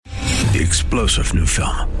The explosive new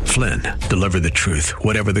film, Flynn, deliver the truth,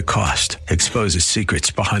 whatever the cost, exposes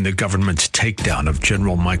secrets behind the government's takedown of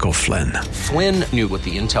General Michael Flynn. Flynn knew what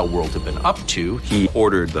the intel world had been up to. He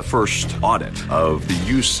ordered the first audit of the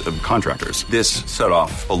use of contractors. This set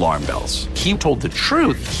off alarm bells. He told the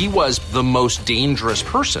truth. He was the most dangerous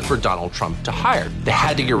person for Donald Trump to hire. They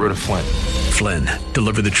had to get rid of Flynn. Flynn,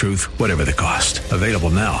 deliver the truth, whatever the cost. Available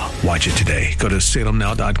now. Watch it today. Go to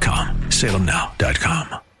salemnow.com.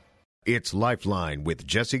 salemnow.com. It's Lifeline with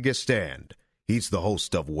Jesse Gistand. He's the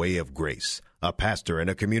host of Way of Grace, a pastor and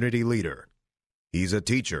a community leader. He's a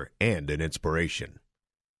teacher and an inspiration.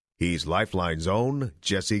 He's Lifeline's own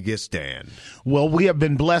Jesse Gistand. Well, we have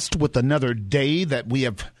been blessed with another day that we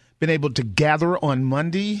have been able to gather on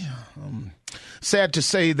Monday. Sad to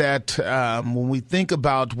say that when we think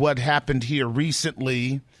about what happened here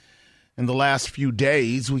recently in the last few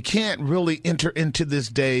days, we can't really enter into this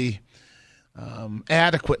day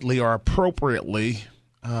adequately or appropriately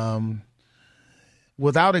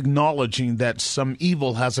without acknowledging that some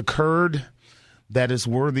evil has occurred that is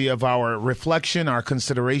worthy of our reflection, our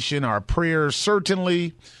consideration, our prayers,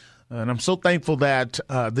 certainly. And I'm so thankful that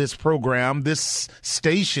this program, this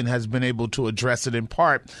station has been able to address it in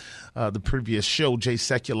part. The previous show, Jay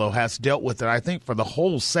Sekulow, has dealt with it, I think, for the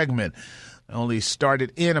whole segment. Only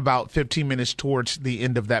started in about 15 minutes towards the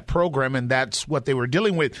end of that program, and that's what they were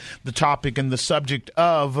dealing with, the topic and the subject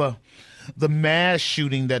of the mass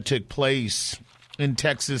shooting that took place in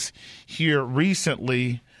Texas here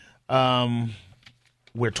recently,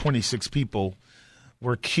 where 26 people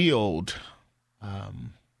were killed.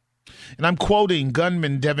 And I'm quoting,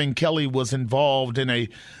 gunman Devin Kelley was involved in a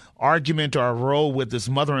argument or a row with his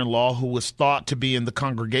mother-in-law who was thought to be in the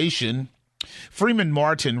congregation. Freeman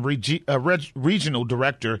Martin, regional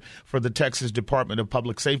director for the Texas Department of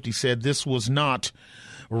Public Safety, said this was not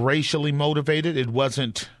racially motivated. It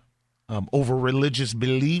wasn't over religious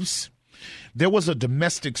beliefs. There was a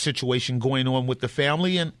domestic situation going on with the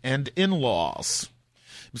family and in-laws.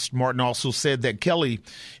 Mr. Martin also said that Kelley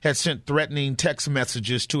had sent threatening text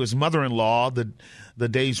messages to his mother-in-law the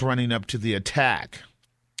days running up to the attack.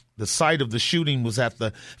 The site of the shooting was at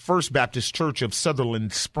the First Baptist Church of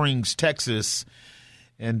Sutherland Springs, Texas,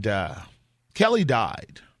 and Kelley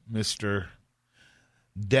died. Mr.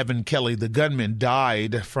 Devin Kelley, the gunman,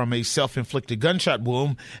 died from a self-inflicted gunshot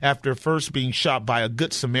wound after first being shot by a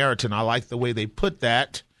Good Samaritan. I like the way they put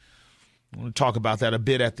that. I want to talk about that a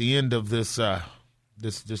bit at the end of this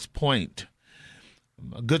point.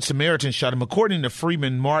 A Good Samaritan shot him. According to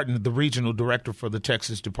Freeman Martin, the regional director for the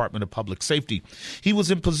Texas Department of Public Safety, he was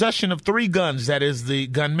in possession of 3 guns, that is the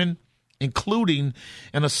gunman, including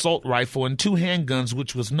an assault rifle and 2 handguns,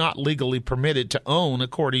 which was not legally permitted to own,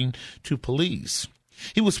 according to police.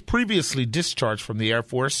 He was previously discharged from the Air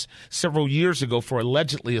Force several years ago for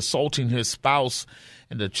allegedly assaulting his spouse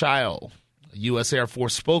and a child. U.S. Air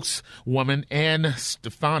Force spokeswoman Ann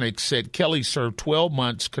Stefanik said Kelley served 12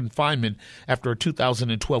 months confinement after a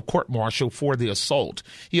 2012 court-martial for the assault.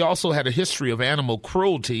 He also had a history of animal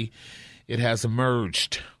cruelty. It has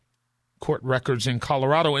emerged. Court records in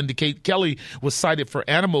Colorado indicate Kelley was cited for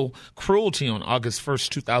animal cruelty on August 1st,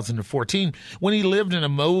 2014, when he lived in a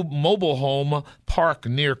mobile home park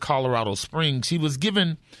near Colorado Springs. He was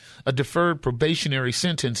given a deferred probationary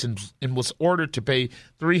sentence and was ordered to pay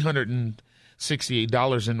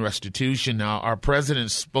 $368 in restitution. Now, our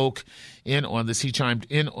president spoke in on this. He chimed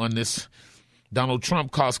in on this. Donald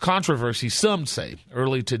Trump caused controversy, some say,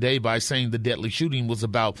 early today by saying the deadly shooting was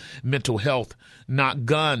about mental health, not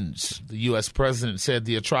guns. The U.S. president said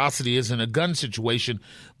the atrocity isn't a gun situation,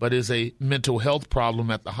 but is a mental health problem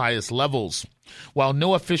at the highest levels. While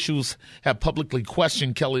no officials have publicly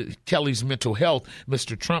questioned Kelley's mental health,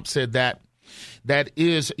 Mr. Trump said that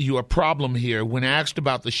is your problem here. When asked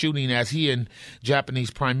about the shooting, as he and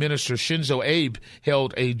Japanese Prime Minister Shinzo Abe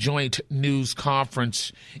held a joint news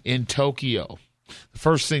conference in Tokyo. The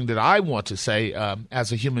first thing that I want to say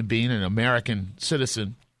as a human being, an American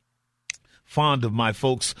citizen, fond of my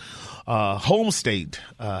folks' home state,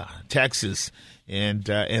 Texas, and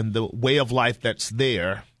the way of life that's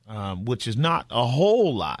there, which is not a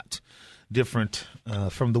whole lot different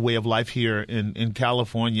from the way of life here in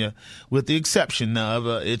California, with the exception of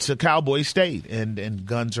it's a cowboy state, and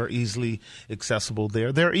guns are easily accessible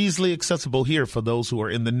there. They're easily accessible here for those who are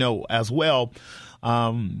in the know as well.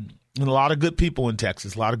 And a lot of good people in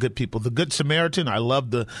Texas, a lot of good people. The Good Samaritan, I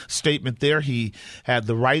love the statement there. He had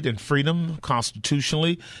the right and freedom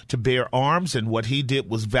constitutionally to bear arms, and what he did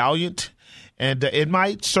was valiant. And it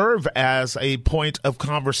might serve as a point of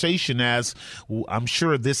conversation, as I'm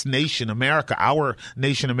sure this nation, America, our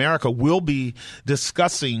nation, America, will be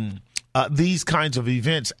discussing these kinds of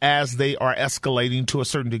events as they are escalating to a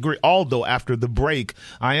certain degree. Although after the break,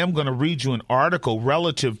 I am going to read you an article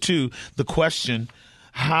relative to the question,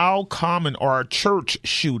 how common are church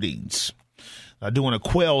shootings? I do want to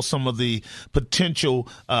quell some of the potential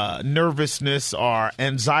nervousness or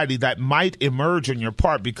anxiety that might emerge on your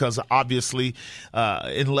part, because obviously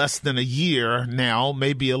in less than a year now,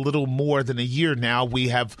 maybe a little more than a year now, we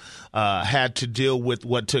have had to deal with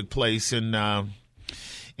what took place in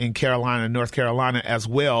Carolina, North Carolina as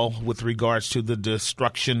well, with regards to the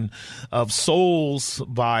destruction of souls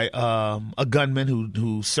by a gunman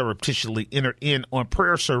who surreptitiously entered in on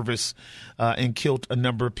prayer service and killed a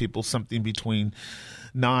number of people, something between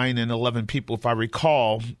 9 and 11 people, if I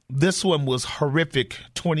recall. This one was horrific.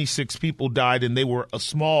 26 people died, and they were a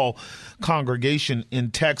small congregation in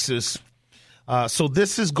Texas. So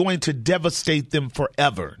this is going to devastate them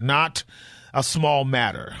forever, not a small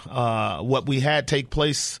matter. What we had take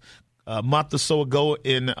place a month or so ago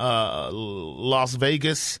in Las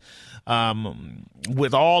Vegas,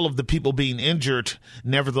 with all of the people being injured,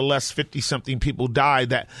 nevertheless, 50-something people died.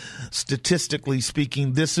 That, statistically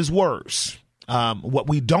speaking, this is worse. What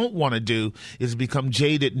we don't want to do is become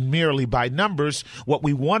jaded merely by numbers. What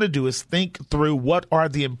we want to do is think through, what are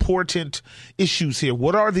the important issues here?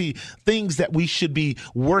 What are the things that we should be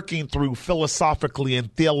working through philosophically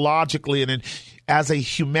and theologically, and as a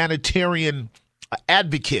humanitarian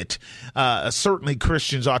advocate, certainly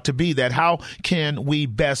Christians ought to be that. How can we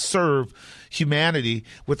best serve humanity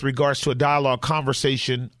with regards to a dialogue,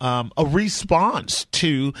 conversation, a response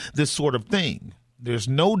to this sort of thing? There's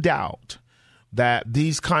no doubt that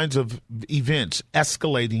these kinds of events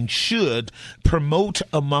escalating should promote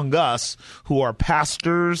among us who are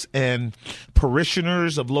pastors and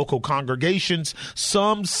parishioners of local congregations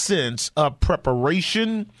some sense of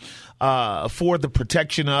preparation for the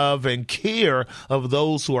protection of and care of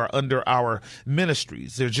those who are under our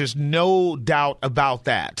ministries. There's just no doubt about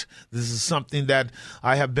that. This is something that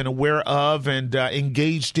I have been aware of and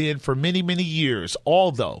engaged in for many, many years,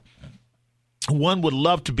 although one would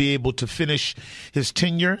love to be able to finish his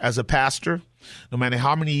tenure as a pastor, no matter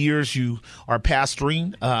how many years you are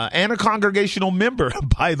pastoring, and a congregational member,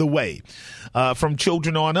 by the way, from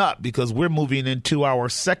children on up, because we're moving into our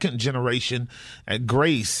second generation at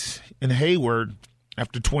Grace in Hayward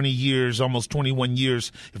after 20 years, almost 21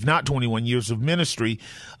 years, if not 21 years of ministry.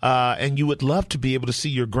 And you would love to be able to see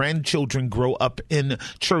your grandchildren grow up in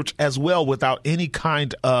church as well, without any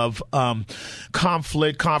kind of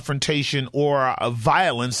conflict, confrontation, or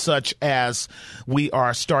violence such as we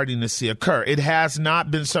are starting to see occur. It has not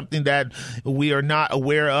been something that we are not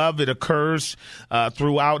aware of. It occurs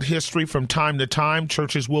throughout history from time to time.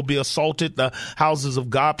 Churches will be assaulted. The houses of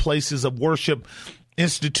God, places of worship,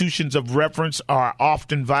 institutions of reverence are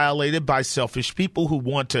often violated by selfish people who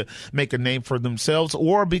want to make a name for themselves,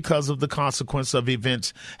 or because of the consequence of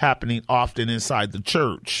events happening often inside the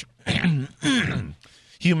church.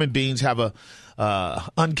 Human beings have a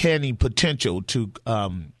uncanny potential to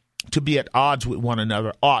be at odds with one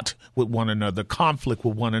another, conflict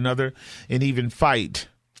with one another, and even fight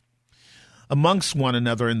amongst one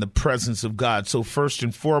another in the presence of God. So first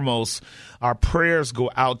and foremost, our prayers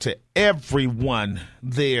go out to everyone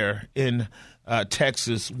there in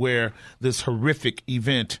Texas where this horrific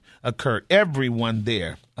event occurred. Everyone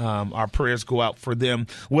there. Our prayers go out for them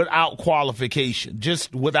without qualification.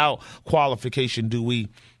 Just without qualification do we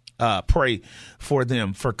pray for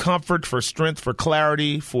them, for comfort, for strength, for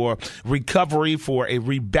clarity, for recovery, for a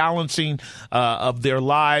rebalancing of their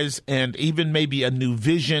lives, and even maybe a new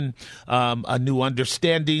vision, a new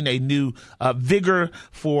understanding, a new vigor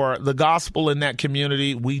for the gospel in that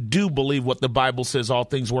community. We do believe what the Bible says: all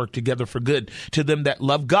things work together for good to them that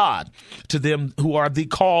love God, to them who are the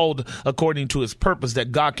called according to his purpose,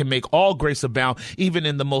 that God can make all grace abound even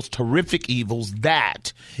in the most horrific evils.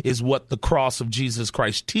 That is what the cross of Jesus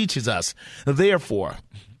Christ teaches us. Therefore,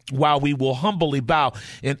 while we will humbly bow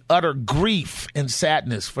in utter grief and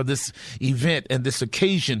sadness for this event and this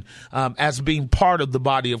occasion, as being part of the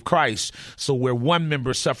body of Christ, so where one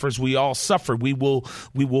member suffers, we all suffer. We will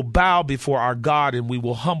bow before our God, and we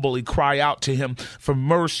will humbly cry out to him for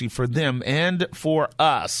mercy for them and for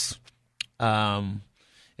us.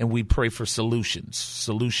 And we pray for solutions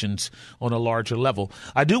on a larger level.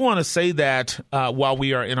 I do want to say that while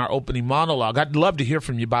we are in our opening monologue, I'd love to hear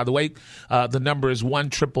from you, by the way. The number is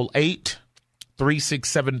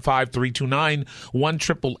 1-888-367-5329,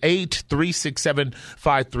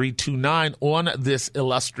 1-888-367-5329 on this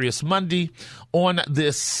illustrious Monday, on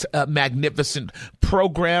this magnificent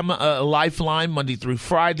program, Lifeline, Monday through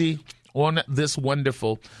Friday, on this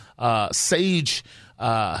wonderful sage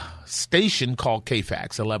station called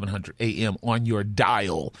KFAX, 1100 AM on your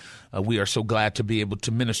dial. We are so glad to be able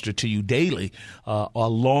to minister to you daily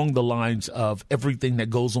along the lines of everything that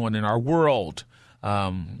goes on in our world.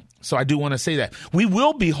 So I do want to say that. We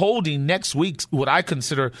will be holding next week what I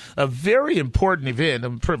consider a very important event.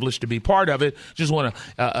 I'm privileged to be part of it. Just want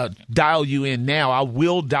to dial you in now. I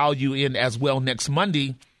will dial you in as well next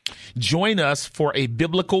Monday. Join us for a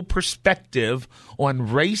biblical perspective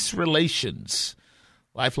on race relations.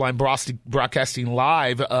 Lifeline broadcasting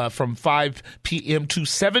live from 5 p.m. to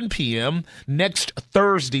 7 p.m. next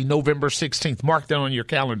Thursday, November 16th. Mark that on your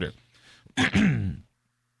calendar.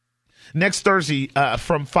 Next Thursday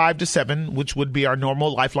from 5 to 7, which would be our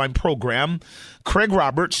normal Lifeline program, Craig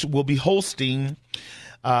Roberts will be hosting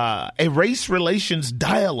a race relations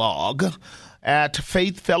dialogue at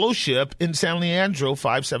Faith Fellowship in San Leandro,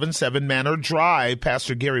 577 Manor Drive.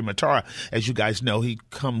 Pastor Gary Matara, as you guys know, he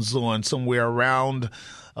comes on somewhere around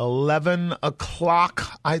 11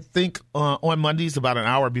 o'clock, I think, on Mondays, about an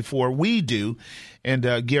hour before we do.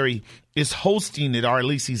 And Gary is hosting it, or at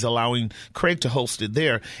least he's allowing Craig to host it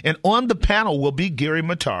there. And on the panel will be Gary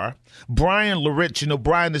Matara, Brian Larich. You know,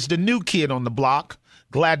 Brian is the new kid on the block.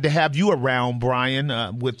 Glad to have you around,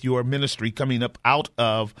 Brian, with your ministry coming up out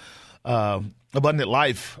of Abundant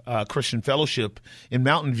Life Christian Fellowship in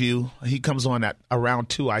Mountain View. He comes on at around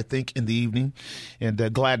 2, I think, in the evening,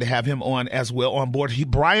 and glad to have him on as well on board.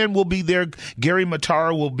 Brian will be there. Gary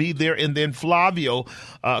Matara will be there, and then Flavio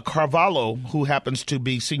Carvalho, who happens to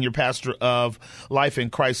be senior pastor of Life in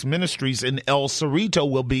Christ Ministries in El Cerrito,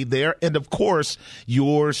 will be there, and of course,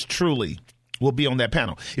 yours truly will be on that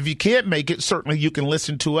panel. If you can't make it, certainly you can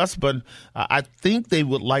listen to us, but I think they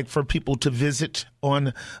would like for people to visit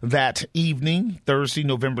on that evening, Thursday,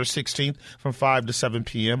 November 16th, from 5 to 7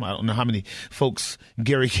 p.m. I don't know how many folks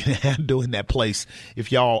Gary can handle in that place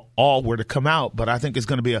if y'all all were to come out, but I think it's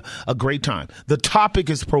going to be a great time. The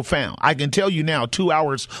topic is profound. I can tell you now, 2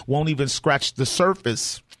 hours won't even scratch the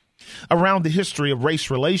surface around the history of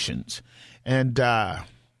race relations. And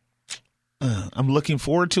I'm looking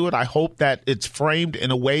forward to it. I hope that it's framed in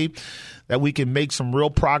a way that we can make some real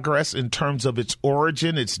progress in terms of its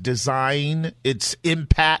origin, its design, its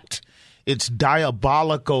impact, its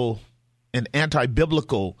diabolical and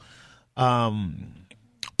anti-biblical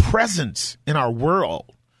presence in our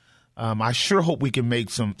world. I sure hope we can make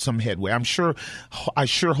some headway. I sure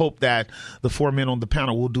hope that the 4 men on the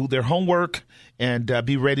panel will do their homework and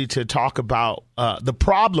be ready to talk about the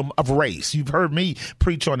problem of race. You've heard me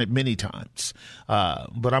preach on it many times,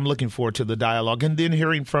 but I'm looking forward to the dialogue and then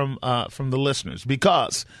hearing from the listeners,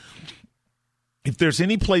 because if there's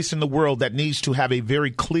any place in the world that needs to have a very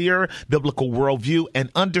clear biblical worldview and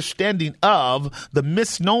understanding of the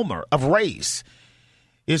misnomer of race,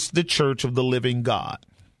 it's the Church of the Living God.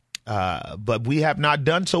 But we have not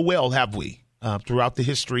done so well, have we, throughout the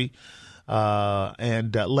history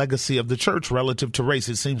and legacy of the church relative to race?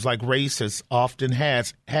 It seems like race has often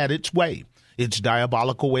had its way, its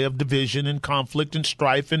diabolical way of division and conflict and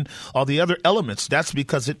strife and all the other elements. That's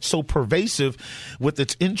because it's so pervasive with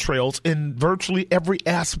its entrails in virtually every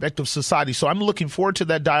aspect of society. So I'm looking forward to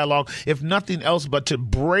that dialogue, if nothing else but to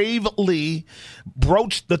bravely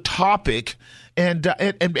broach the topic and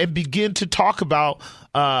begin to talk about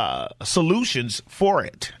solutions for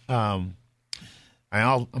it. I'm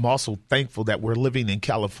also thankful that we're living in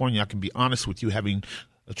California. I can be honest with you, having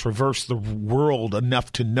traversed the world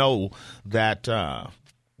enough to know that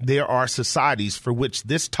there are societies for which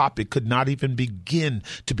this topic could not even begin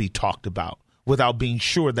to be talked about without being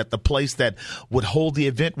sure that the place that would hold the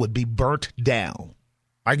event would be burnt down.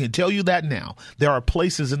 I can tell you that now. There are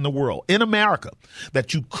places in the world, in America,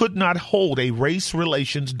 that you could not hold a race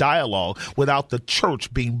relations dialogue without the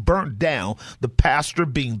church being burnt down, the pastor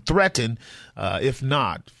being threatened, if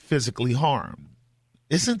not physically harmed.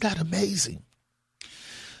 Isn't that amazing?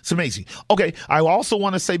 It's amazing. Okay, I also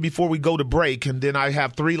want to say before we go to break, and then I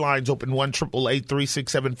have 3 lines open,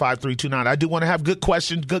 1-888-367-5329. I do want to have good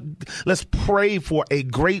questions. Let's pray for a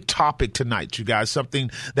great topic tonight, you guys. Something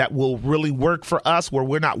that will really work for us, where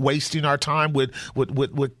we're not wasting our time with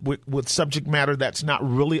subject matter that's not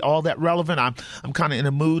really all that relevant. I'm kind of in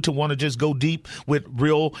a mood to want to just go deep with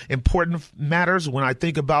real important matters. When I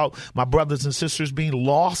think about my brothers and sisters being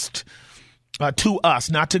lost to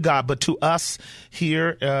us, not to God, but to us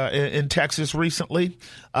here in Texas recently.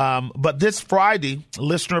 But this Friday,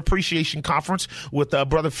 Listener Appreciation Conference with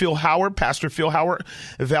Brother Phil Howard, Pastor Phil Howard,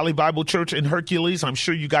 Valley Bible Church in Hercules. I'm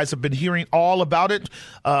sure you guys have been hearing all about it.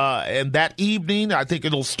 And that evening, I think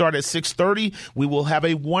it'll start at 6:30. We will have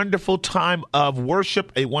a wonderful time of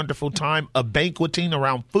worship, a wonderful time of banqueting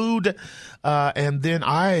around food. And then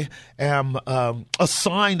I am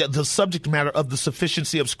assigned the subject matter of the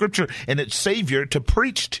sufficiency of Scripture and its Savior to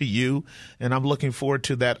preach to you. And I'm looking forward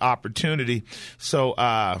to that opportunity. So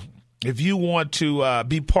if you want to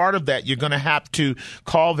be part of that, you're going to have to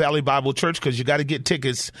call Valley Bible Church because you got to get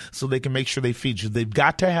tickets so they can make sure they feed you. They've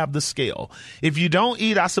got to have the scale. If you don't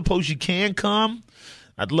eat, I suppose you can come.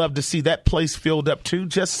 I'd love to see that place filled up too,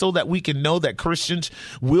 just so that we can know that Christians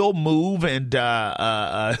will move and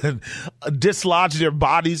dislodge their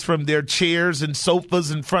bodies from their chairs and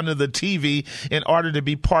sofas in front of the TV in order to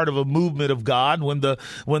be part of a movement of God. When the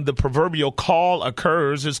proverbial call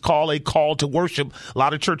occurs, it's called a call to worship. A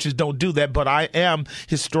lot of churches don't do that, but I am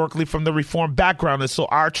historically from the Reformed background, and so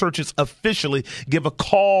our churches officially give a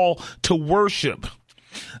call to worship.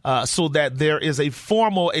 So that there is a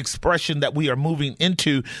formal expression that we are moving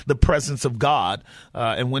into the presence of God.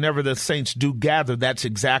 And whenever the saints do gather, that's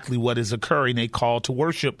exactly what is occurring, a call to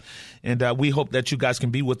worship. And we hope that you guys can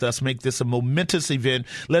be with us, make this a momentous event.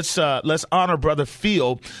 Let's honor Brother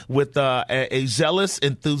Phil with a zealous,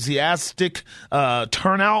 enthusiastic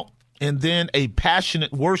turnout. And then a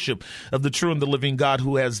passionate worship of the true and the living God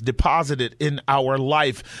who has deposited in our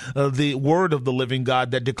life the word of the living God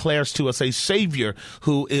that declares to us a Savior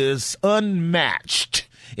who is unmatched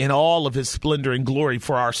in all of his splendor and glory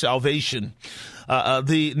for our salvation.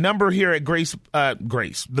 The number here at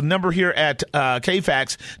the number here at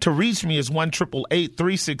KFAX to reach me is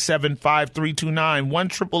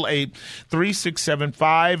 1-888-367-5329,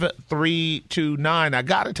 1-888-367-5329. I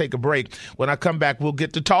got to take a break. When I come back, we'll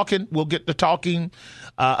get to talking.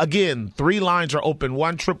 Again, 3 lines are open,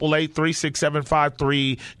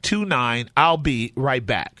 1-888-367-5329. I'll be right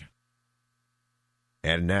back.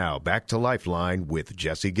 And now back to Lifeline with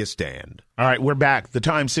Jesse Gistand. All right, we're back. The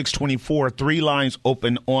time 6:24. 3 lines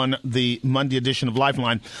open on the Monday edition of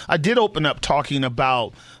Lifeline. I did open up talking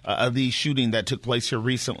about the shooting that took place here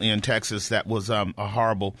recently in Texas. That was a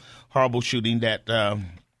horrible, horrible shooting that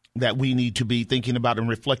we need to be thinking about and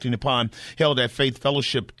reflecting upon. Held at Faith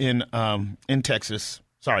Fellowship in Texas.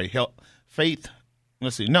 Sorry, Faith.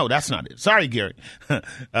 Let's see. No, that's not it. Sorry, Gary.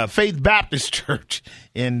 Faith Baptist Church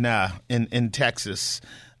in Texas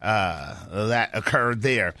that occurred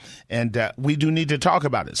there, and we do need to talk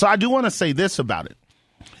about it. So I do want to say this about it.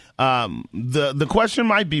 The question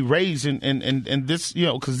might be raised in this,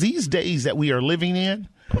 because these days that we are living in,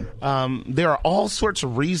 there are all sorts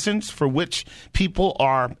of reasons for which people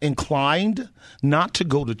are inclined not to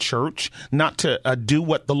go to church, not to do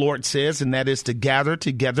what the Lord says, and that is to gather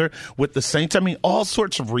together with the saints. I mean, all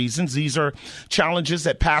sorts of reasons. These are challenges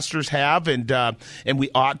that pastors have, and we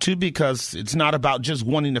ought to, because it's not about just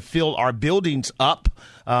wanting to fill our buildings up,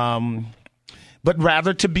 but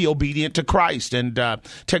rather to be obedient to Christ. And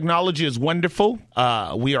technology is wonderful.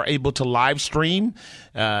 We are able to live stream,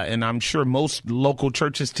 and I'm sure most local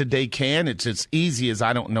churches today can. It's as easy as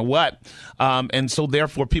I don't know what. And so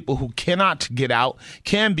therefore, people who cannot get out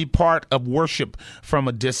can be part of worship from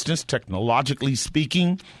a distance, technologically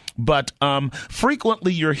speaking. But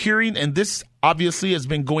frequently you're hearing, and this obviously has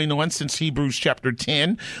been going on since Hebrews chapter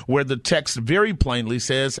 10, where the text very plainly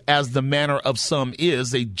says, as the manner of some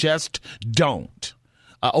is, they just don't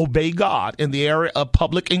obey God in the area of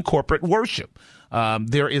public and corporate worship.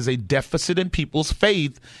 There is a deficit in people's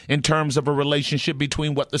faith in terms of a relationship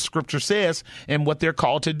between what the scripture says and what they're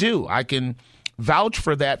called to do. I can vouch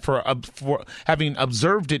for that for having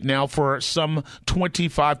observed it now for some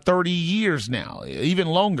 25, 30 years now, even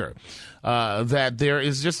longer, that there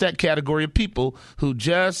is just that category of people who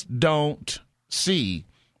just don't see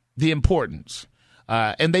the importance.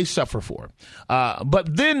 And they suffer for it.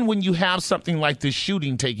 But then when you have something like this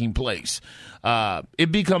shooting taking place,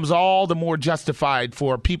 it becomes all the more justified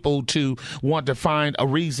for people to want to find a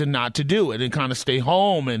reason not to do it and kind of stay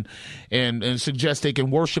home and suggest they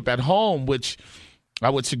can worship at home, which I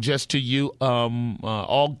would suggest to you,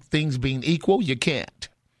 all things being equal, you can't.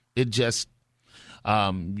 It just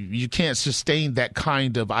you can't sustain that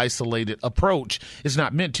kind of isolated approach. It's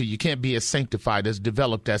not meant to. You can't be as sanctified, as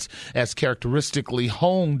developed, as characteristically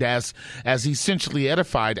honed, as essentially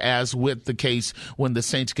edified as with the case when the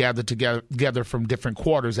saints gathered together from different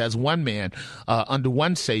quarters as one man, under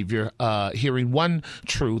one Savior, hearing one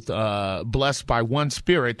truth, blessed by one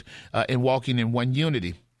Spirit, and walking in one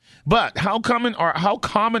unity. But how common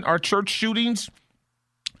are church shootings?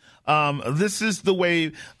 This is the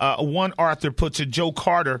way one author puts it, Joe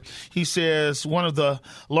Carter. He says one of the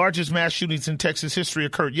largest mass shootings in Texas history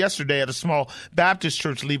occurred yesterday at a small Baptist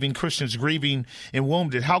church, leaving Christians grieving and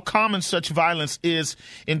wounded. How common such violence is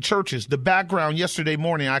in churches. The background yesterday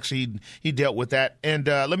morning, actually, he dealt with that. And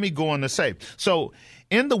let me go on to say, so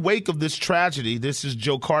in the wake of this tragedy, this is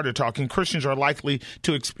Joe Carter talking, Christians are likely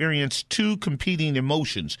to experience two competing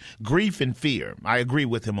emotions, grief and fear. I agree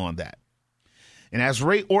with him on that. And as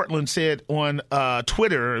Ray Ortlund said on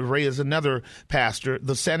Twitter, Ray is another pastor,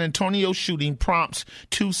 the San Antonio shooting prompts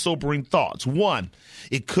two sobering thoughts. One,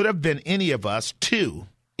 it could have been any of us. Two,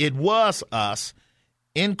 it was us.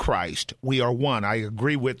 In Christ, we are one. I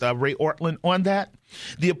agree with Ray Ortlund on that.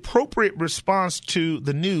 The appropriate response to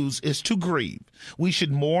the news is to grieve. We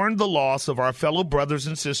should mourn the loss of our fellow brothers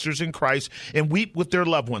and sisters in Christ and weep with their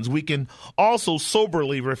loved ones. We can also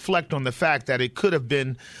soberly reflect on the fact that it could have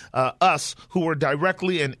been us who were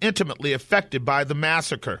directly and intimately affected by the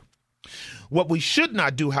massacre. What we should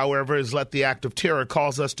not do, however, is let the act of terror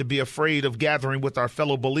cause us to be afraid of gathering with our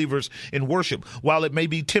fellow believers in worship. While it may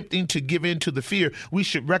be tempting to give in to the fear, we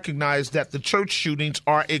should recognize that the church shootings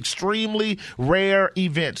are extremely rare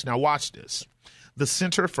events. Now watch this. The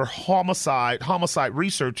Center for Homicide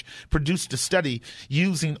Research produced a study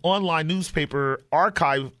using online newspaper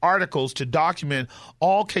archive articles to document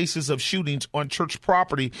all cases of shootings on church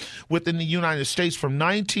property within the United States from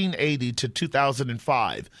 1980 to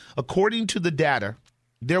 2005. According to the data,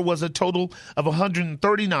 there was a total of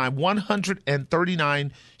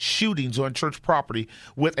 139 shootings on church property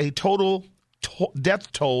with a total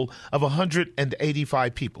death toll of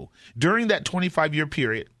 185 people. During that 25-year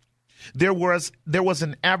period, there was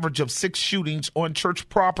an average of 6 shootings on church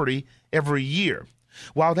property every year.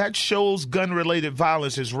 While that shows gun-related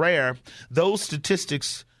violence is rare, those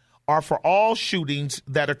statistics are for all shootings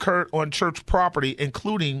that occurred on church property,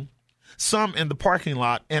 including some in the parking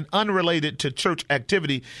lot and unrelated to church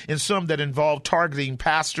activity, and some that involve targeting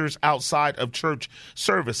pastors outside of church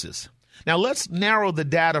services. Now, let's narrow the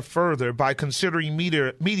data further by considering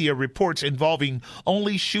media reports involving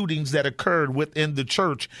only shootings that occurred within the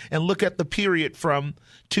church and look at the period from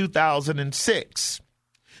 2006,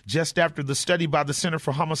 just after the study by the Center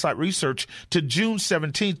for Homicide Research, to June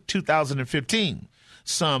 17, 2015.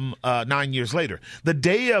 Some 9 years later. The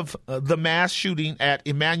day of the mass shooting at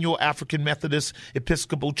Emmanuel African Methodist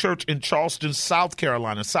Episcopal Church in Charleston, South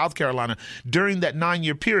Carolina. During that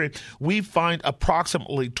 9-year period, we find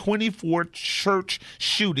approximately 24 church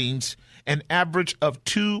shootings, an average of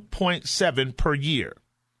 2.7 per year.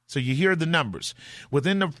 So you hear the numbers.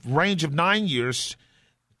 Within the range of 9 years,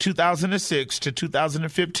 2006 to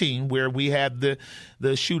 2015, where we had the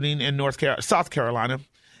shooting in South Carolina,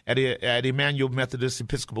 at Emmanuel Methodist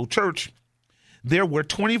Episcopal Church, there were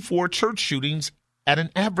 24 church shootings at an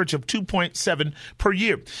average of 2.7 per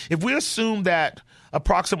year. If we assume that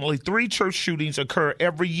approximately 3 church shootings occur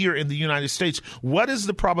every year in the United States, what is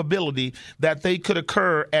the probability that they could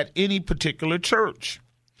occur at any particular church?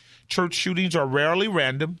 Church shootings are rarely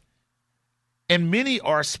random, and many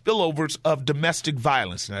are spillovers of domestic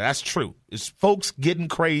violence. Now, that's true. It's folks getting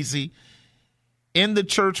crazy in the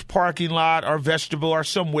church parking lot or vegetable or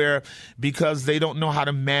somewhere because they don't know how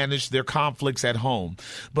to manage their conflicts at home.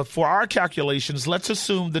 But for our calculations, let's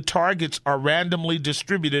assume the targets are randomly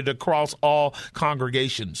distributed across all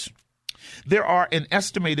congregations. There are an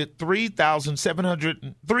estimated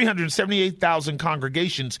 378,000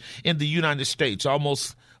 congregations in the United States,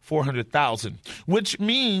 almost 400,000, which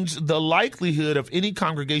means the likelihood of any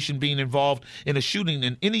congregation being involved in a shooting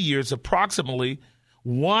in any year is approximately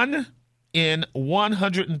 1 in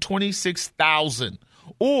 126,000,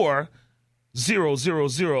 or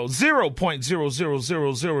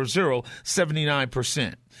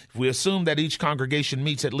 0.0000079%. If we assume that each congregation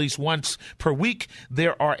meets at least once per week,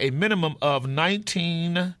 there are a minimum of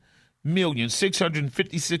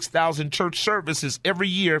 19,656,000 church services every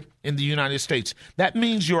year in the United States. That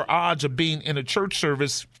means your odds of being in a church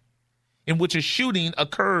service in which a shooting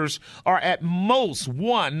occurs are at most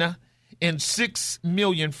 1 in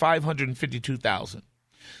 6,552,000.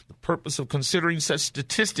 The purpose of considering such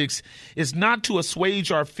statistics is not to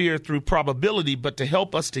assuage our fear through probability, but to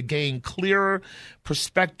help us to gain clearer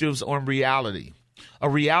perspectives on reality,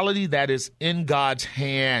 a reality that is in God's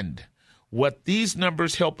hand. What these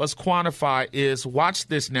numbers help us quantify is, watch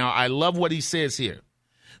this now, I love what he says here,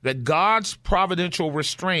 that God's providential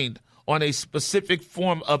restraint on a specific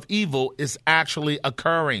form of evil is actually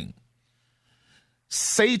occurring.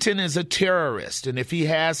 Satan is a terrorist, and if he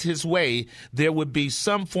has his way, there would be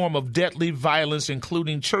some form of deadly violence,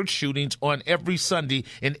 including church shootings on every Sunday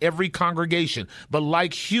in every congregation. But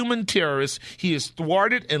like human terrorists, he is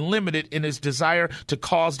thwarted and limited in his desire to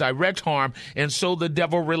cause direct harm, and so the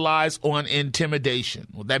devil relies on intimidation.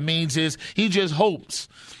 What that means is he just hopes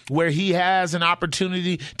where he has an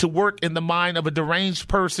opportunity to work in the mind of a deranged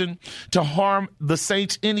person to harm the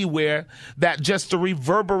saints anywhere, that just the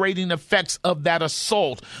reverberating effects of that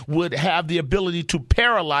assault would have the ability to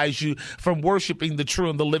paralyze you from worshiping the true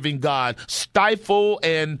and the living God, stifle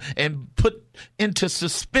and put into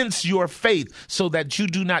suspense your faith so that you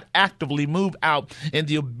do not actively move out in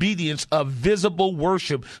the obedience of visible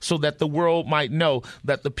worship, so that the world might know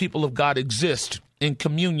that the people of God exist in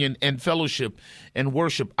communion and fellowship and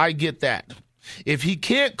worship. I get that. If he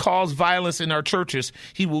can't cause violence in our churches,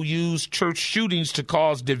 he will use church shootings to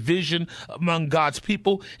cause division among God's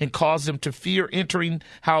people and cause them to fear entering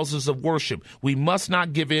houses of worship. We must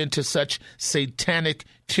not give in to such satanic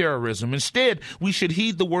terrorism. Instead, we should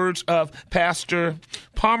heed the words of Pastor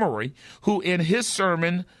Pomeroy, who in his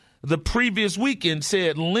sermon the previous weekend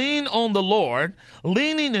said, lean on the Lord.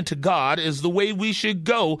 Leaning into God is the way we should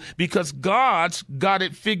go, because God's got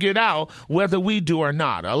it figured out whether we do or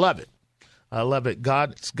not. I love it. I love it.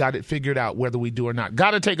 God's got it figured out whether we do or not.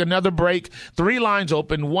 Got to take another break. 3 lines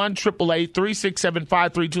open,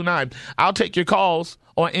 1-888-367-5329. I'll take your calls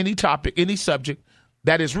on any topic, any subject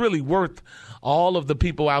that is really worth all of the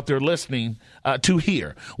people out there listening to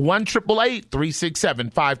hear.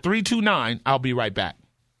 1-888-367-5329. I'll be right back.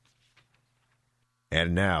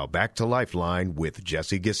 And now back to Lifeline with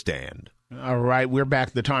Jesse Gistand. All right, we're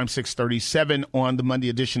back. The time 6:37 on the Monday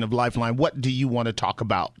edition of Lifeline. What do you want to talk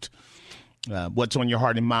about? What's on your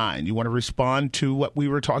heart and mind? You want to respond to what we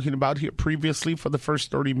were talking about here previously for the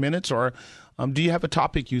first 30 minutes, or do you have a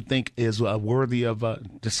topic you think is worthy of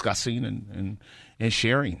discussing and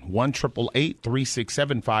sharing?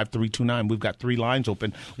 1-888-367-5329. We've got 3 lines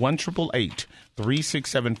open.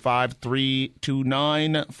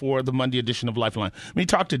 1-888-367-5329 for the Monday edition of Lifeline. Let me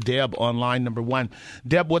talk to Deb on line number 1.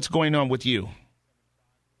 Deb, what's going on with you?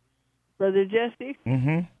 Brother Jesse?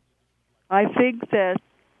 Mm-hmm. I think that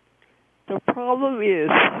the problem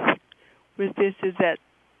is with this is that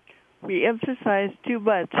we emphasize too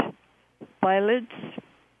much violence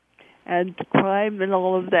and crime and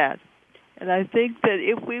all of that. And I think that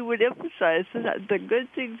if we would emphasize the good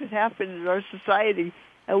things that happen in our society,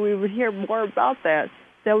 and we would hear more about that,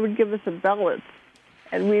 that would give us a balance.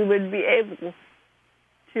 And we would be able to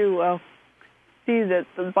see that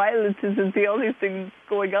the violence isn't the only thing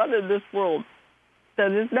going on in this world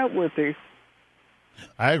that is noteworthy.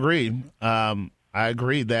 I agree. I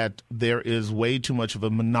agree that there is way too much of a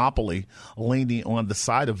monopoly leaning on the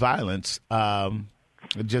side of violence,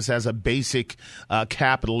 just as a basic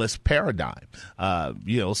capitalist paradigm.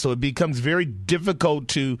 So it becomes very difficult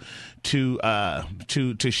to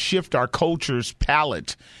shift our culture's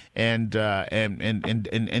palette and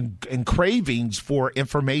cravings for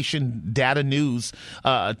information, data, news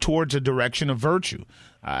towards a direction of virtue.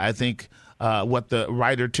 I think what the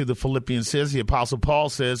writer to the Philippians says, the Apostle Paul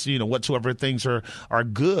says, whatsoever things are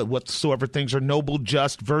good, whatsoever things are noble,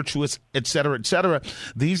 just, virtuous, et cetera, et cetera.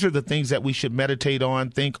 These are the things that we should meditate on,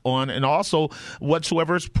 think on, and also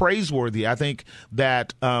whatsoever is praiseworthy. I think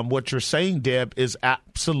that what you're saying, Deb, is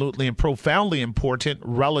absolutely and profoundly important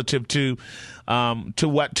relative to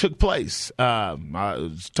what took place. I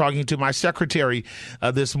was talking to my secretary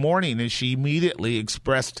this morning, and she immediately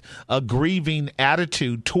expressed a grieving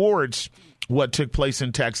attitude towards what took place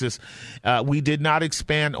in Texas. We did not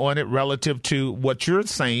expand on it relative to what you're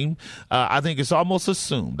saying. I think it's almost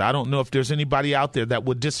assumed. I don't know if there's anybody out there that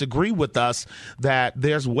would disagree with us that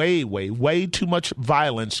there's way, way, way too much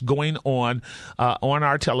violence going on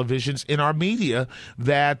our televisions, in our media,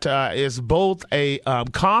 that is both a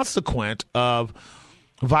consequent of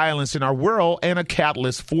violence in our world and a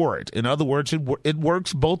catalyst for it. In other words, it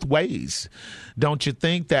works both ways. Don't you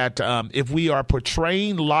think that if we are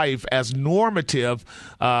portraying life as normative,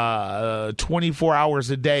 24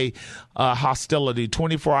 hours a day hostility,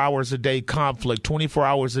 24 hours a day conflict, 24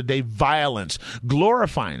 hours a day violence,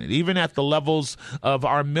 glorifying it, even at the levels of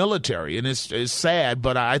our military, and it's sad,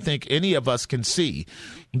 but I think any of us can see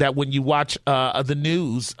that when you watch the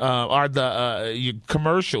news or the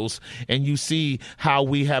commercials, and you see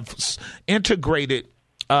how we have integrated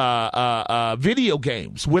video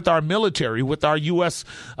games with our military, with our U.S.,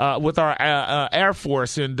 with our Air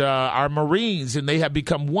Force and our Marines, and they have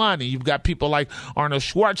become one. And you've got people like Arnold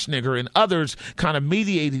Schwarzenegger and others kind of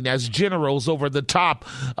mediating as generals over the top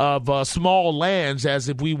of small lands, as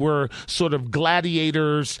if we were sort of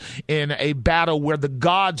gladiators in a battle where the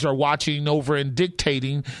gods are watching over and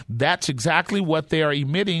dictating. That's exactly what they are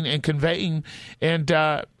emitting and conveying.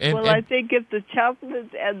 I think if the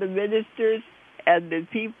chaplains and the ministers and the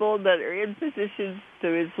people that are in positions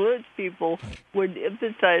to influence people would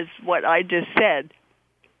emphasize what I just said,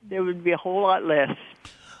 there would be a whole lot less.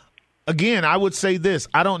 Again, I would say this.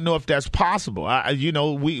 I don't know if that's possible.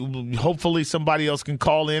 We hopefully somebody else can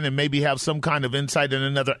call in and maybe have some kind of insight and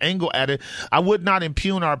another angle at it. I would not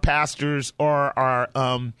impugn our pastors or our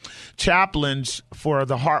chaplains for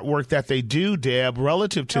the hard work that they do, Deb,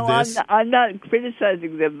 relative to this. I'm not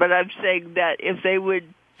criticizing them, but I'm saying that if they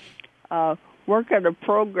would work on a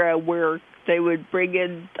program where they would bring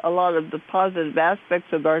in a lot of the positive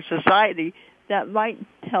aspects of our society, that might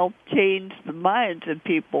help change the minds of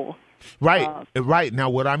people. Right. Now,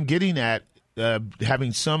 what I'm getting at,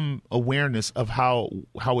 having some awareness of how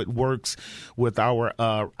it works with our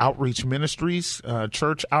outreach ministries,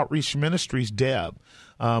 church outreach ministries, Deb,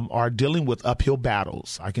 are dealing with uphill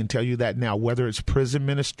battles. I can tell you that now, whether it's prison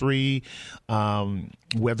ministry,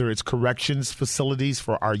 whether it's corrections facilities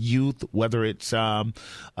for our youth, whether it's halfway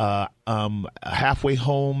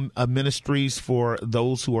home ministries for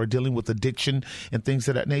those who are dealing with addiction and things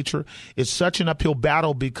of that nature. It's such an uphill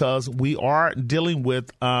battle because we are dealing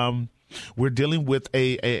with we're dealing with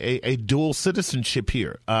a dual citizenship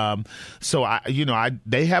here.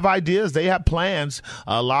 They have ideas, they have plans.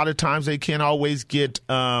 A lot of times they can't always get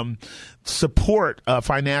support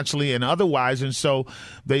financially and otherwise, and so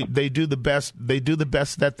they do the best. They do the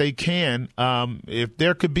best that they can. If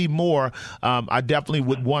there could be more, I definitely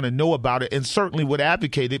would want to know about it, and certainly would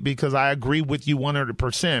advocate it, because I agree with you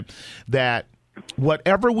 100% that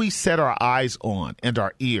whatever we set our eyes on and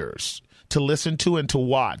our ears to listen to and to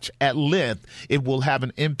watch, at length, it will have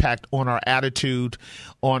an impact on our attitude,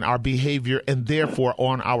 on our behavior, and therefore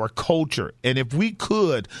on our culture. And if we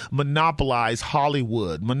could monopolize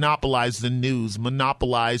Hollywood, monopolize the news,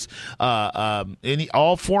 monopolize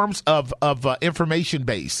all forms of information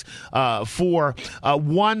base for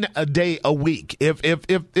 1 day a week,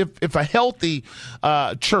 if a healthy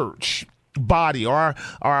church body or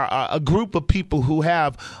a group of people who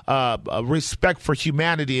have respect for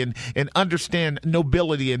humanity and understand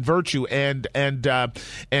nobility and virtue and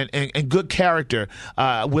good character,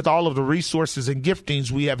 with all of the resources and giftings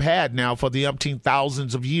we have had now for the umpteen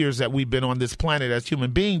thousands of years that we've been on this planet as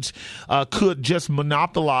human beings, could just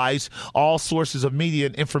monopolize all sources of media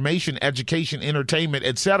and information, education, entertainment,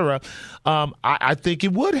 etc. I think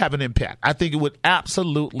it would have an impact. I think it would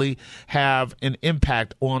absolutely have an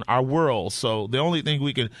impact on our world. So the only thing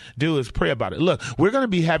we can do is pray about it. Look, we're going to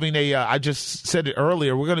be having I just said it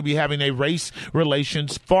earlier, we're going to be having a race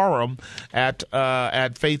relations forum at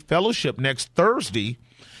Faith Fellowship next Thursday.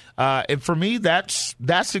 And for me, that's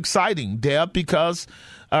exciting, Deb, because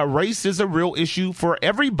race is a real issue for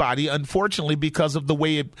everybody, unfortunately, because of the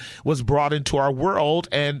way it was brought into our world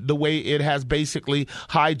and the way it has basically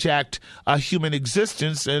hijacked human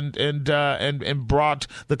existence and brought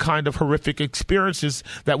the kind of horrific experiences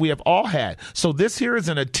that we have all had. So this here is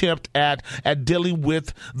an attempt at dealing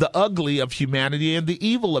with the ugly of humanity and the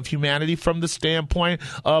evil of humanity from the standpoint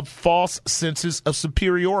of false senses of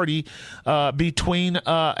superiority between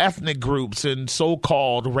ethnic groups and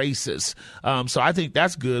so-called races. So I think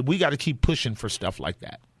that's good. We got to keep pushing for stuff like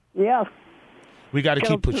that. Yeah. We got to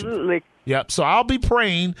keep pushing. Absolutely. Yep. So I'll be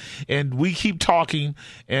praying, and we keep talking,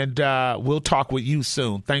 and we'll talk with you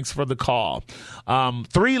soon. Thanks for the call. 4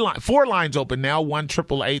 lines open now.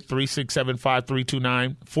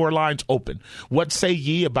 1-888-367-5329. 4 lines open. What say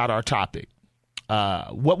ye about our topic?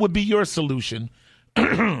 What would be your solution?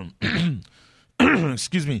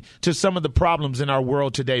 Excuse me, to some of the problems in our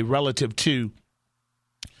world today relative to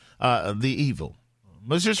the evil.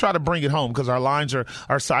 Let's just try to bring it home because our lines are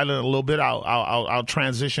silent a little bit. I'll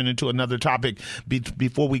transition into another topic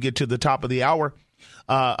before we get to the top of the hour.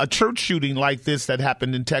 A church shooting like this that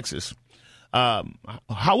happened in Texas.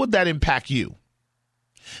 How would that impact you?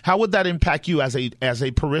 How would that impact you as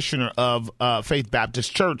a parishioner of Faith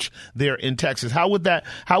Baptist Church there in Texas? How would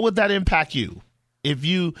that impact you if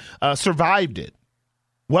you survived it?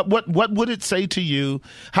 What would it say to you?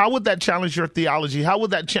 How would that challenge your theology? How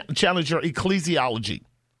would that challenge your ecclesiology?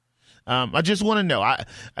 I just want to know.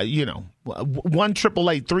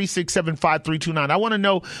 1-888-367-5329. I want to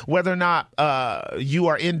know whether or not you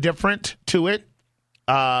are indifferent to it.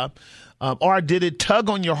 Or did it tug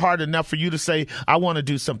on your heart enough for you to say, I want to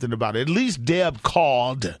do something about it? At least Deb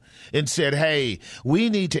called and said, hey, we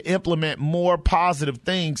need to implement more positive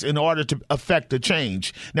things in order to affect the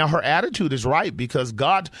change. Now, her attitude is right, because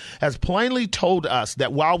God has plainly told us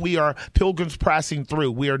that while we are pilgrims passing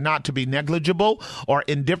through, we are not to be negligible or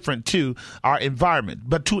indifferent to our environment,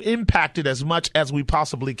 but to impact it as much as we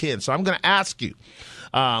possibly can. So I'm going to ask you,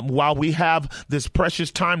 while we have this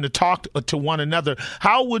precious time to talk to one another,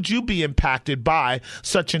 how would you be impacted by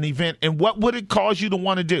such an event, and what would it cause you to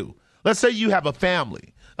want to do? Let's say you have a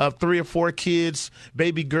family of 3 or 4 kids,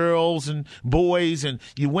 baby girls and boys, and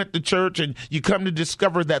you went to church and you come to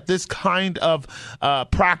discover that this kind of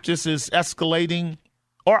practice is escalating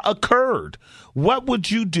or occurred. What would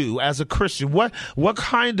you do as a Christian? What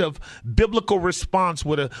kind of biblical response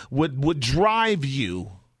would drive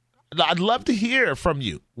you? I'd love to hear from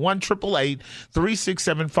you.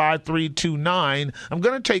 1-888-367-5329. I'm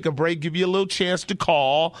going to take a break, give you a little chance to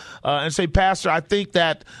call and say, Pastor, I think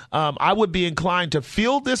that I would be inclined to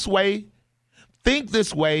feel this way, think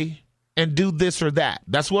this way, and do this or that.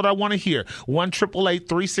 That's what I want to hear.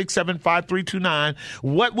 1-888-367-5329.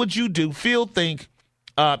 What would you do, feel, think,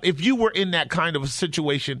 if you were in that kind of a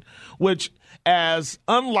situation, which, as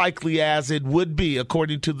unlikely as it would be,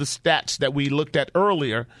 according to the stats that we looked at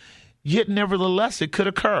earlier, yet nevertheless it could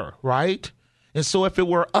occur, right? And so if it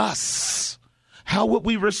were us, how would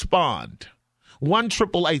we respond?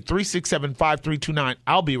 1-888-367-5329.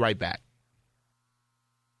 I'll be right back.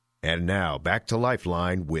 And now back to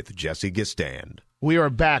Lifeline with Jesse Gistand. We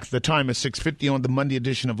are back. The time is 6:50 on the Monday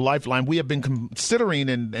edition of Lifeline. We have been considering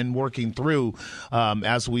and working through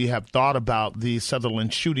as we have thought about the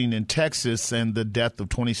Sutherland shooting in Texas and the death of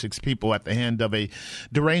 26 people at the hand of a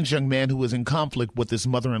deranged young man who was in conflict with his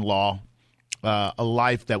mother-in-law. A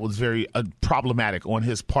life that was very problematic on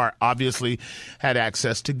his part, obviously had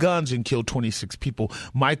access to guns and killed 26 people.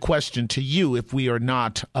 My question to you, if we are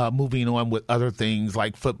not moving on with other things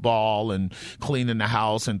like football and cleaning the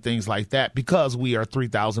house and things like that, because we are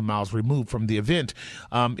 3,000 miles removed from the event,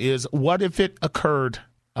 is what if it occurred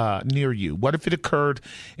near you? What if it occurred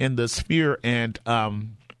in the sphere and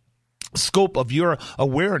scope of your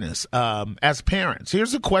awareness as parents?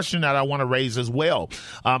 Here's a question that I want to raise as well.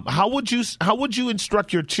 How would you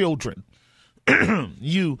instruct your children?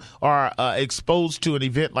 You are exposed to an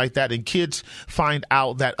event like that, and kids find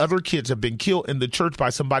out that other kids have been killed in the church by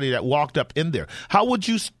somebody that walked up in there. How would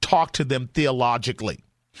you talk to them theologically?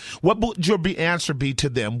 What would your answer be to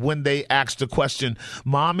them when they ask the question,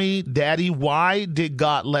 Mommy, Daddy, why did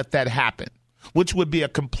God let that happen? Which would be a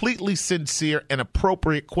completely sincere and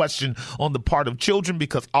appropriate question on the part of children,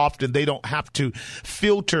 because often they don't have to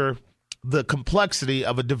filter the complexity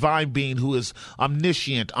of a divine being who is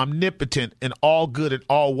omniscient, omnipotent, and all good and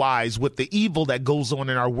all wise, with the evil that goes on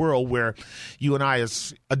in our world, where you and I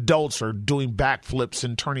as adults are doing backflips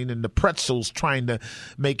and turning into pretzels, trying to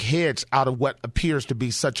make heads out of what appears to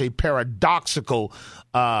be such a paradoxical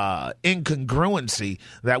incongruency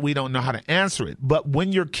that we don't know how to answer it. But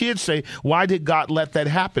when your kids say, why did God let that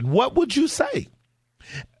happen? What would you say?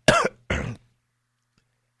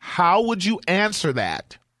 How would you answer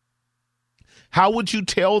that? How would you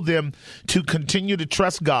tell them to continue to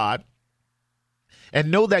trust God and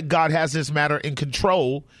know that God has this matter in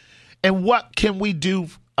control? And what can we do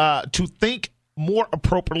to think more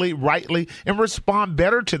appropriately, rightly, and respond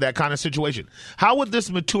better to that kind of situation? How would this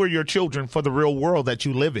mature your children for the real world that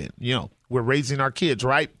you live in? You know, we're raising our kids,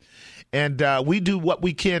 right? And we do what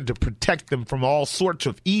we can to protect them from all sorts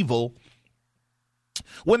of evil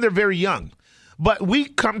when they're very young. But we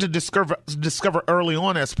come to discover early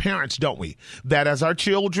on as parents, don't we, that as our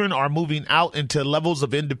children are moving out into levels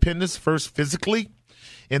of independence, first physically,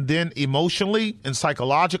 and then emotionally and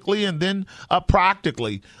psychologically, and then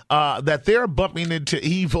practically, that they're bumping into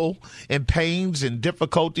evil and pains and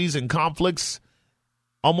difficulties and conflicts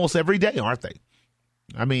almost every day, aren't they?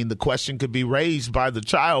 I mean, the question could be raised by the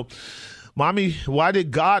child, Mommy, why did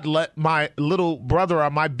God let my little brother or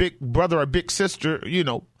my big brother or big sister,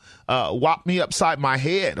 whop me upside my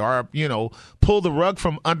head, or, pull the rug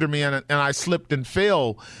from under me and I slipped and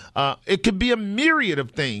fell? It could be a myriad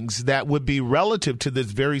of things that would be relative to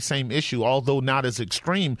this very same issue, although not as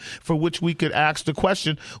extreme, for which we could ask the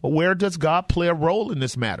question, well, where does God play a role in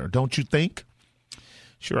this matter? Don't you think?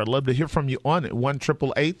 Sure, I'd love to hear from you on it.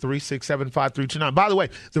 1-888-367-5329. By the way,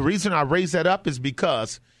 the reason I raise that up is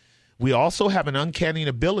because we also have an uncanny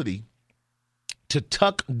ability to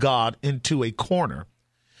tuck God into a corner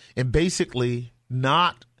and basically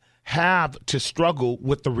not have to struggle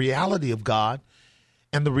with the reality of God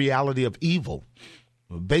and the reality of evil.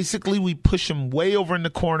 Basically, we push him way over in the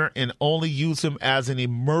corner and only use him as an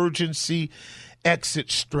emergency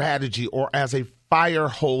exit strategy or as a fire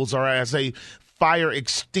hose or as a fire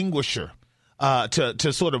extinguisher.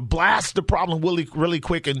 To sort of blast the problem really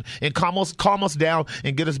quick and calm us down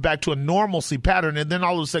and get us back to a normalcy pattern. And then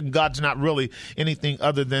all of a sudden, God's not really anything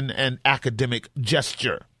other than an academic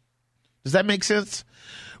gesture. Does that make sense?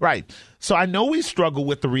 Right. So I know we struggle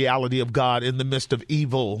with the reality of God in the midst of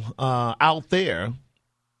evil out there.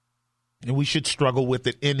 And we should struggle with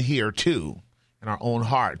it in here, too, in our own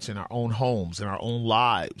hearts, in our own homes, in our own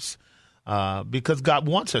lives. Because God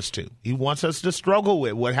wants us to. He wants us to struggle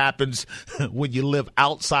with what happens when you live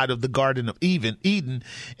outside of the Garden of Eden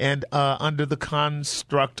and under the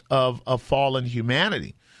construct of fallen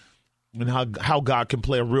humanity, and how God can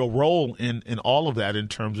play a real role in all of that in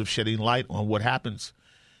terms of shedding light on what happens.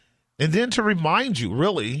 And then to remind you,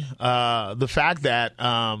 really, the fact that,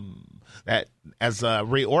 that as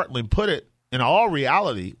Ray Ortlund put it, in all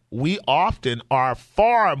reality, we often are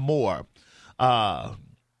far more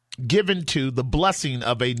given to the blessing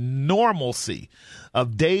of a normalcy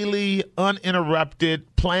of daily,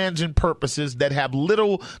 uninterrupted plans and purposes that have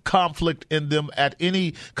little conflict in them at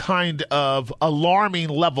any kind of alarming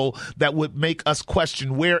level that would make us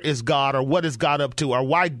question where is God or what is God up to or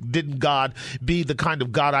why didn't God be the kind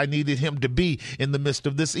of God I needed him to be in the midst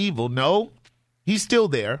of this evil. No, he's still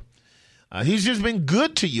there. He's just been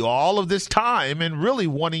good to you all of this time and really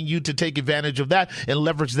wanting you to take advantage of that and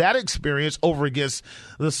leverage that experience over against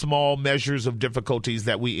the small measures of difficulties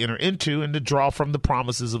that we enter into and to draw from the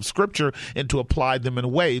promises of Scripture and to apply them in a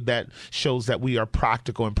way that shows that we are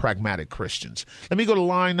practical and pragmatic Christians. Let me go to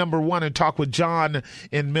line number 1 and talk with John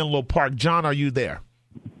in Menlo Park. John, are you there?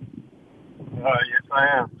 Yes, I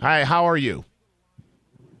am. Hi, how are you?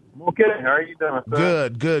 I'm okay. How are you doing, sir?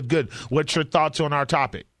 Good. What's your thoughts on our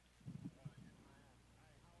topic?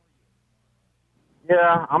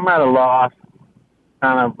 Yeah, I'm at a loss.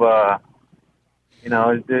 Kind of,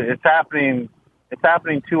 it's happening. It's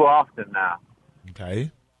happening too often now. Okay.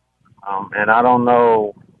 And I don't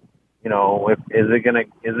know, if is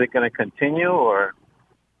it gonna continue or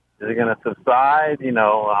is it gonna subside?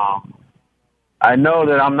 I know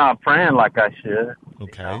that I'm not praying like I should.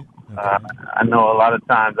 Okay. I know a lot of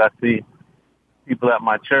times I see people at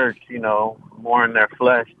my church, more in their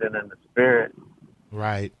flesh than in the spirit.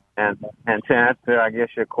 Right. And to answer, I guess,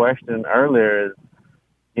 your question earlier is,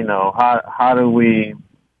 what do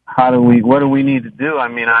we need to do? I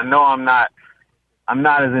mean, I know I'm not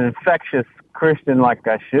as an infectious Christian like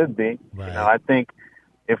I should be. Right. I think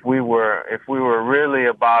if we were really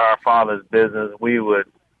about our Father's business,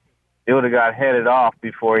 it would have got headed off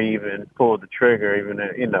before he even pulled the trigger. Even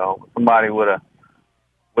somebody would have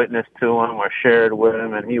witnessed to him or shared with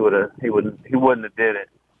him, and he wouldn't have did it.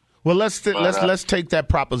 Well, let's take that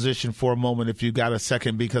proposition for a moment if you got a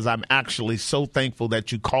second, because I'm actually so thankful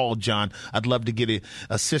that you called, John. I'd love to get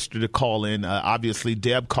a sister to call in. Obviously,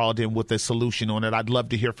 Deb called in with a solution on it. I'd love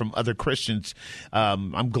to hear from other Christians.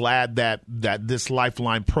 I'm glad that this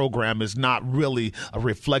Lifeline program is not really a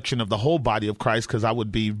reflection of the whole body of Christ, because I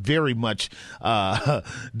would be very much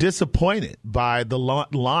disappointed by the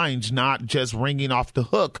lines not just ringing off the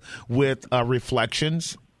hook with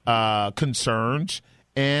reflections, concerns,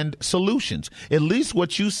 and solutions. At least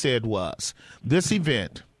what you said was this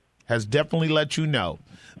event has definitely let you know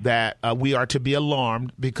that we are to be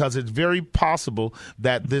alarmed, because it's very possible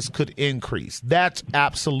that this could increase. That's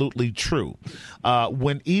absolutely true.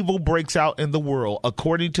 When evil breaks out in the world,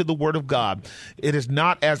 according to the Word of God, it is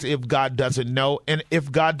not as if God doesn't know and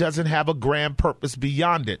if God doesn't have a grand purpose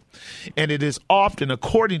beyond it. And it is often,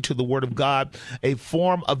 according to the Word of God, a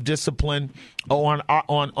form of discipline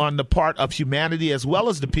on the part of humanity as well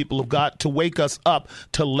as the people of God to wake us up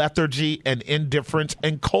to lethargy and indifference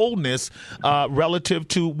and coldness relative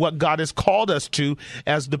to what God has called us to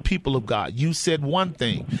as the people of God. You said one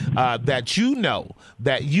thing, that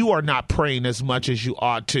that you are not praying as much as you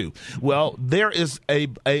ought to. Well, there is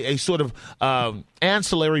a sort of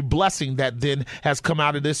ancillary blessing that then has come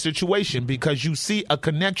out of this situation, because you see a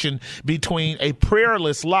connection between a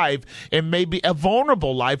prayerless life and maybe a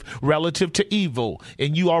vulnerable life relative to evil.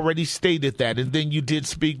 And you already stated that. And then you did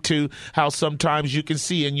speak to how sometimes you can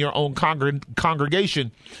see in your own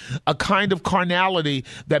congregation a kind of carnality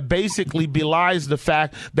that basically belies the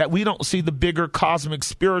fact that we don't see the bigger cosmic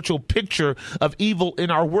spiritual picture of evil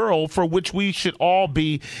in our world, for which we should all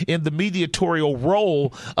be in the mediatorial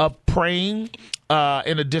role of praying,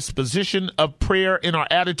 in a disposition of prayer in our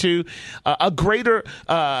attitude, a greater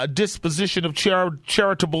disposition of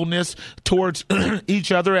charitableness towards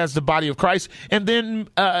each other as the body of Christ, and then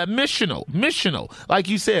missional. Like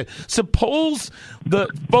you said, suppose the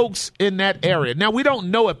folks in that area. Now, we don't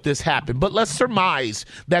know if this happened, but let's surmise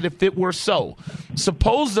that if it were so,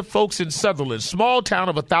 suppose the folks in Sutherland, small town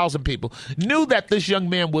of 1,000 people, knew that this young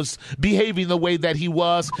man was behaving the way that he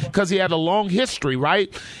was because he had a long history,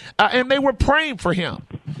 right? And they were praying for him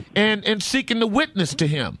and seeking to witness to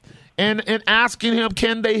him. And asking him,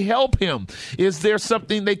 can they help him? Is there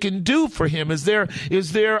something they can do for him? Is there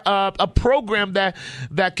a program that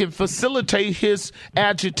can facilitate his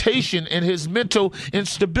agitation and his mental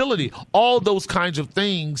instability? All those kinds of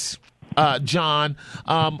things, John,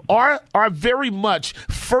 are very much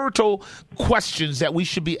fertile questions that we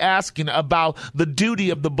should be asking about the duty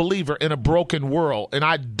of the believer in a broken world. And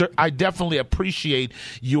I definitely appreciate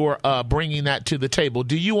your bringing that to the table.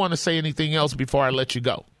 Do you want to say anything else before I let you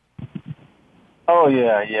go? Oh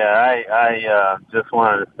yeah. I just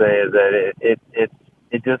wanted to say that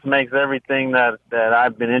it just makes everything that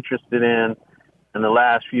I've been interested in the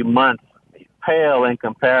last few months pale in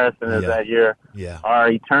comparison. Is that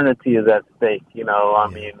our eternity is at stake. I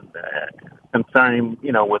mean, concerning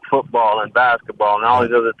with football and basketball and all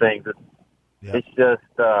these other things. It's just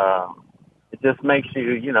it just makes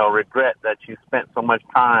you regret that you spent so much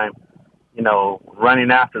time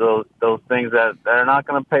running after those things that are not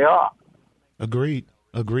going to pay off. Agreed,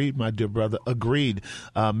 my dear brother. Agreed.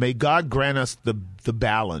 May God grant us the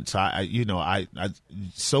balance. I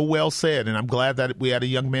so well said, and I'm glad that we had a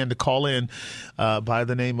young man to call in by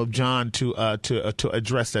the name of John to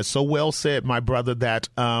address that. So well said, my brother, that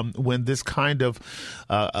when this kind of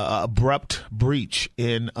abrupt breach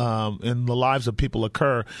in the lives of people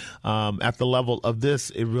occur at the level of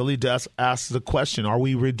this, it really does ask the question: are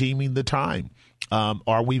we redeeming the time?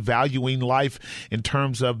 Are we valuing life in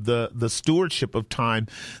terms of the stewardship of time,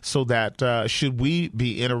 so that should we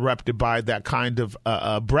be interrupted by that kind of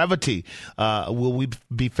brevity, will we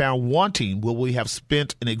be found wanting? Will we have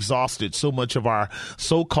spent and exhausted so much of our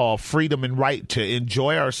so-called freedom and right to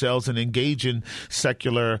enjoy ourselves and engage in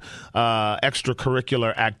secular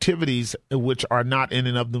extracurricular activities, which are not in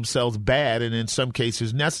and of themselves bad and in some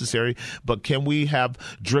cases necessary, but can we have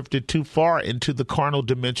drifted too far into the carnal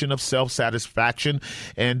dimension of self-satisfaction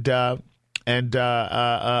and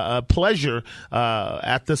pleasure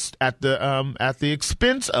at the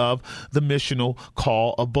expense of the missional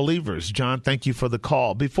call of believers? John, thank you for the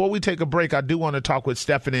call. Before we take a break, I do want to talk with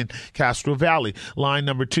Stephen in Castro Valley, line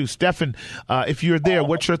number 2. Stephen, if you're there,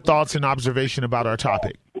 what's your thoughts and observation about our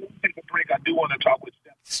topic? Take a break. I do want to talk with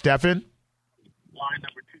Stephen, line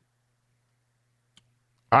number 2.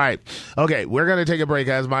 All right. Okay, we're going to take a break.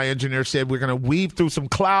 As my engineer said, we're going to weave through some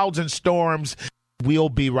clouds and storms. We'll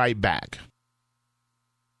be right back.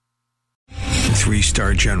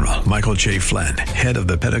 3-star General Michael J. Flynn, head of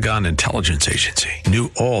the Pentagon Intelligence Agency, knew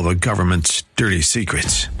all the government's dirty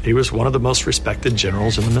secrets. He was one of the most respected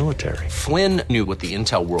generals in the military. Flynn knew what the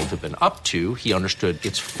intel world had been up to. He understood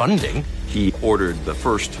its funding. He ordered the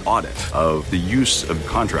first audit of the use of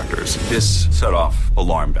contractors. This set off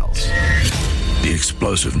alarm bells. The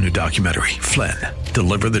explosive new documentary, Flynn,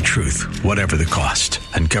 Deliver the Truth, Whatever the Cost,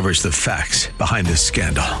 uncovers the facts behind this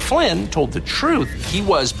scandal. Flynn told the truth. He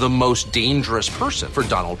was the most dangerous person for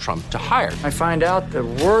Donald Trump to hire. I find out the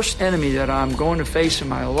worst enemy that I'm going to face in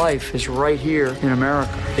my life is right here in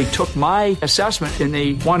America. They took my assessment and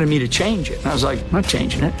they wanted me to change it. And I was like, I'm not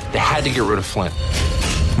changing it. They had to get rid of Flynn.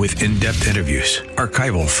 With in-depth interviews,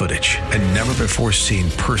 archival footage, and never-before-seen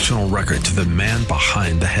personal records of the man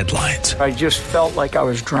behind the headlines. I just felt like I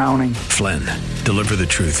was drowning. Flynn, Deliver the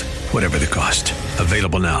Truth, Whatever the Cost.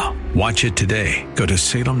 Available now. Watch it today. Go to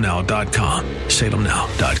salemnow.com.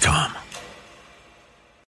 salemnow.com.